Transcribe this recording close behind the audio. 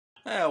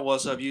Hey,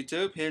 what's up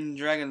YouTube? Hidden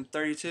Dragon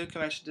 32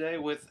 coming at you today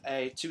with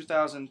a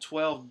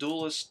 2012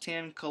 Duelist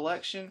 10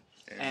 collection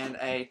and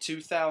a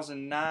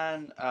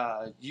 2009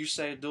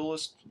 Yusei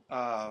Duelist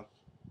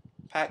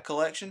pack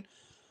collection.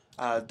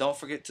 Don't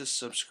forget to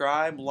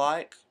subscribe,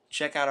 like,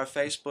 check out our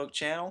Facebook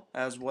channel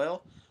as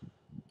well.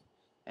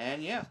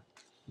 And yeah.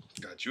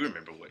 God, you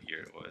remember what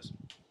year it was.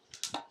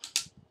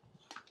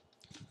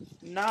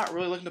 Not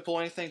really looking to pull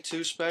anything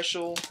too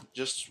special.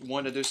 Just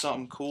wanted to do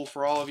something cool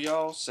for all of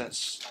y'all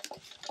since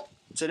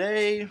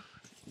today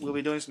we'll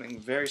be doing something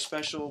very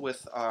special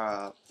with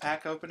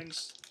pack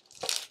openings.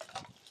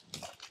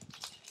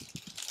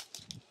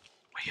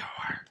 We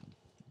are.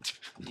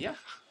 Yeah.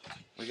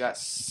 We got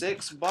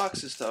 6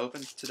 boxes to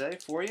open today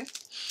for you,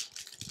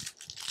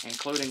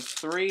 including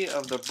 3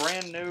 of the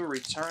brand new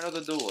Return of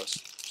the Duelist.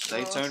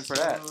 Stay tuned for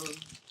that.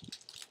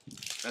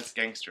 That's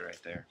gangster right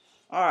there.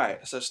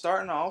 Alright, so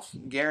starting off,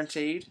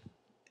 guaranteed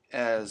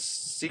as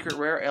Secret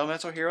Rare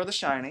Elemental Hero The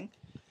Shining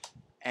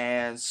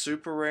and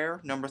Super Rare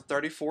number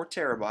 34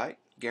 Terabyte,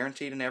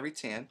 guaranteed in every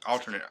 10.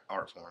 Alternate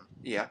art form.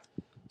 Yeah.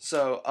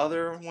 So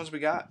other ones we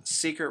got,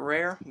 Secret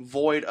Rare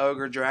Void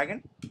Ogre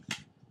Dragon,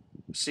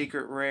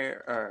 Secret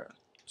Rare,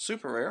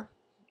 Super Rare.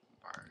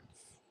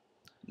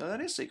 No,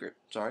 that is secret.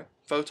 Sorry.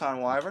 Photon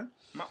Wyvern.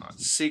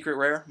 Secret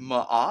Rare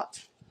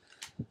Ma'at.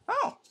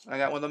 Oh, I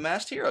got one of the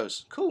Masked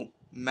Heroes. Cool.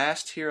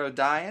 Masked Hero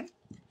Dian.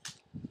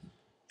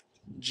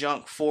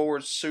 Junk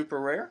Forward Super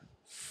Rare.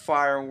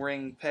 Fire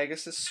Ring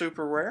Pegasus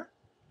Super Rare.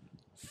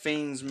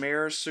 Fiend's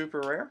Mirror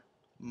Super Rare.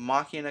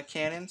 Machina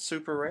Cannon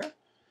Super Rare.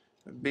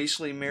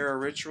 Beastly Mirror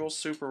Ritual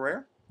Super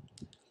Rare.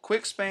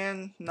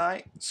 Quickspan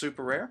Knight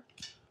Super Rare.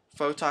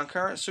 Photon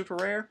Current Super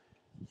Rare.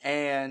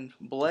 And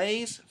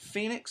Blaze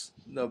Phoenix,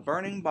 the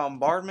Burning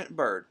Bombardment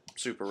Bird,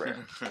 super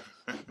rare.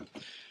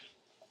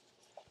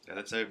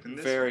 Let's open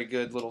this. Very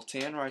good little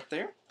tin right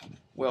there.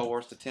 Well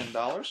worth the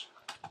 $10.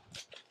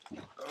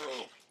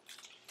 Oh.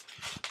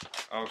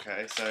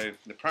 Okay, so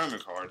the promo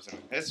cards in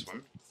this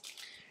one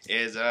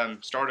is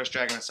Stardust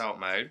Dragon Assault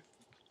Mode.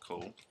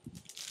 Cool.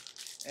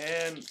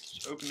 And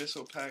open this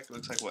little pack. It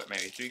looks like what,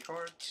 maybe 3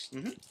 cards?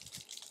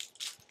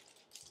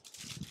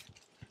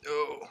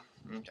 Oh.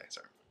 Okay,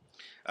 sorry.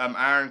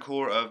 Iron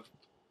Core of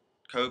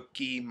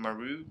Koki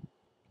Miru,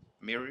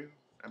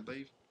 I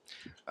believe.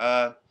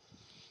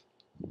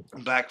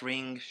 Black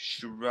Ring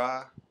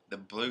Shura, the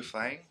Blue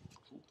Flame,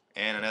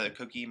 and another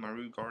Koki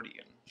Maru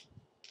Guardian.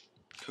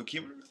 Koki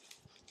Maru.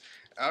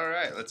 All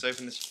right, let's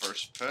open this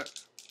first pack.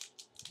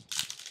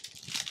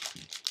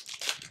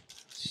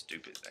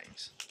 Stupid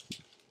things.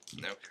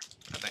 Okay,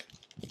 I think.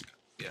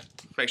 Yeah,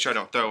 make sure I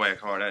don't throw away a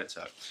card. That'd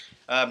suck.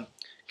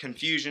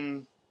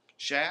 Confusion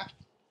Shaft.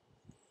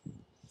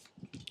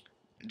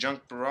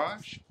 Junk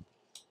Barrage,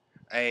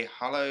 a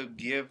Hollow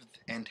Give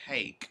and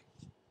Take,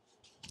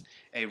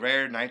 a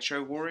Rare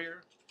Nitro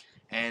Warrior,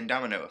 and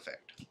Domino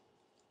Effect.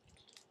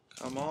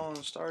 Come on,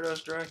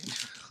 Stardust Dragon.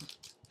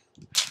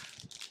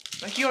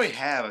 Like you already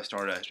have a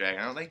Stardust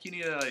Dragon. I don't think you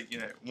need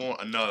to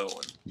want another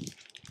one.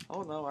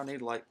 Oh no, I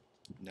need like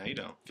No, you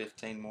don't.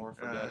 15 more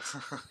for that.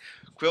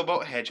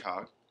 Quillbolt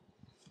Hedgehog,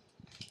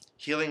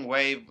 Healing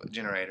Wave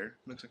Generator.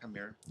 Looks like a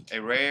mirror. A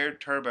Rare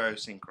Turbo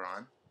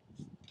Synchron.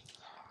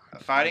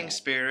 A Fighting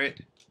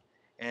Spirit,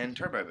 and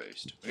Turbo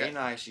Boost. Be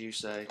nice, you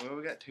say. Well,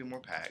 we got 2 more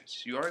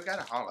packs. You already got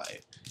a Hollow.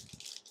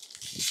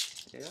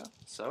 Yeah,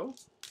 so?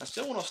 I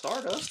still want a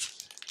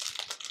Stardust.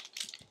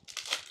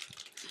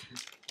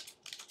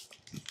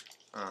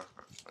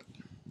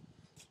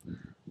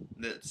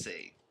 Let's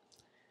see.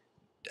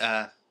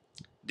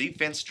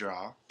 Defense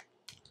Draw,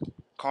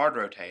 Card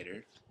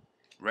Rotator,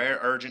 Rare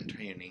Urgent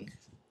Tuning,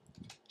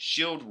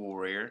 Shield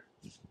Warrior,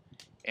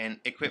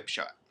 and Equip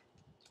Shot.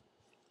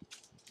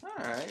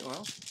 Alright,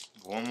 well.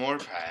 1 more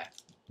pack.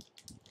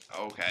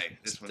 Okay.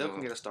 This Still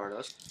can get a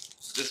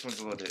Stardust. This one's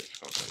a little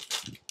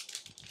difficult.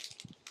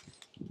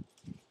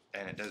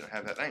 And it doesn't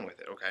have that thing with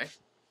it. Okay.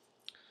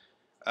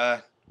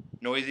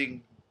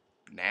 Noisy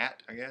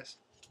Gnat, I guess.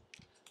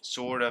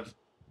 Sword of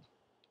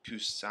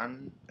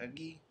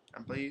Kusanagi,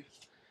 I believe.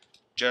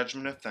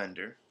 Judgment of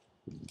Thunder.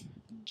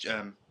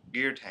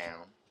 Gear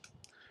Town.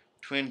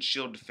 Twin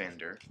Shield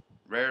Defender.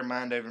 Rare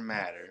Mind Over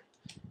Matter.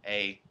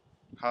 A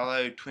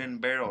Hollow Twin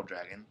Barrel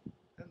Dragon.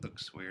 That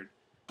looks weird.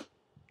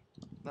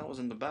 That was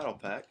in the battle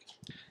pack.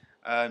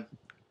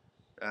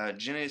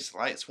 Genesis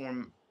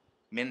Lightsworn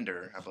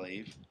Mender, I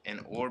believe.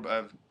 An Orb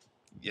of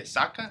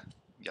Yasaka?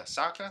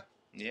 Yasaka?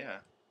 Yeah.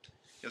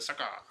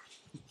 Yasaka.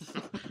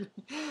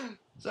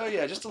 So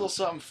yeah, just a little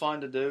something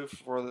fun to do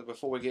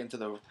before we get into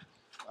the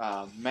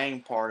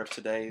main part of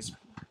today's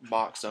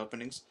box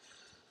openings.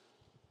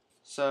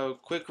 So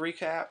quick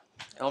recap: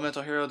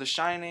 Elemental Hero The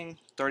Shining,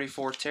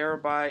 34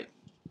 Terabyte,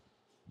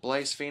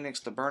 Blaze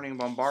Phoenix, the Burning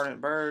Bombardment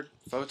Bird,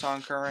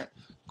 Photon Current,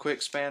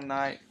 Quickspan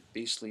Knight,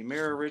 Beastly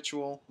Mirror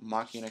Ritual,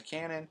 Machina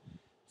Cannon,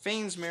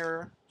 Fiend's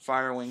Mirror,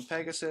 Firewing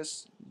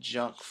Pegasus,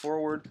 Junk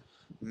Forward,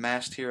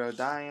 Masked Hero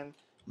Dian,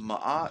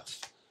 Ma'at,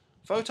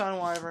 Photon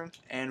Wyvern,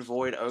 and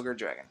Void Ogre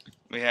Dragon.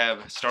 We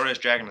have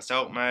Stardust Dragon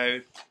Assault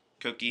Mode,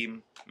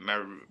 Cookie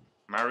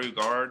Maru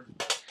Guard,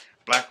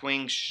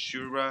 Blackwing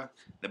Shura,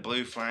 the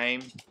Blue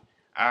Flame,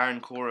 Iron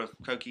Core of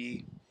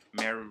Koki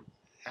Maru.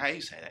 How do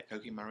you say that?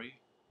 Koki Maru?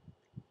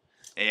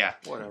 Yeah.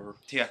 Whatever.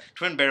 Yeah.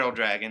 Twin Barrel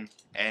Dragon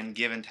and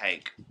Give and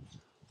Take.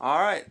 All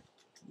right.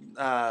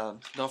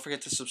 Don't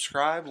forget to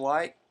subscribe,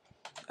 like,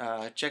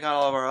 check out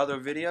all of our other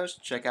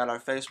videos. Check out our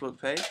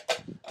Facebook page.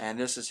 And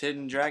this is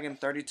Hidden Dragon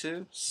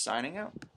 32 signing out.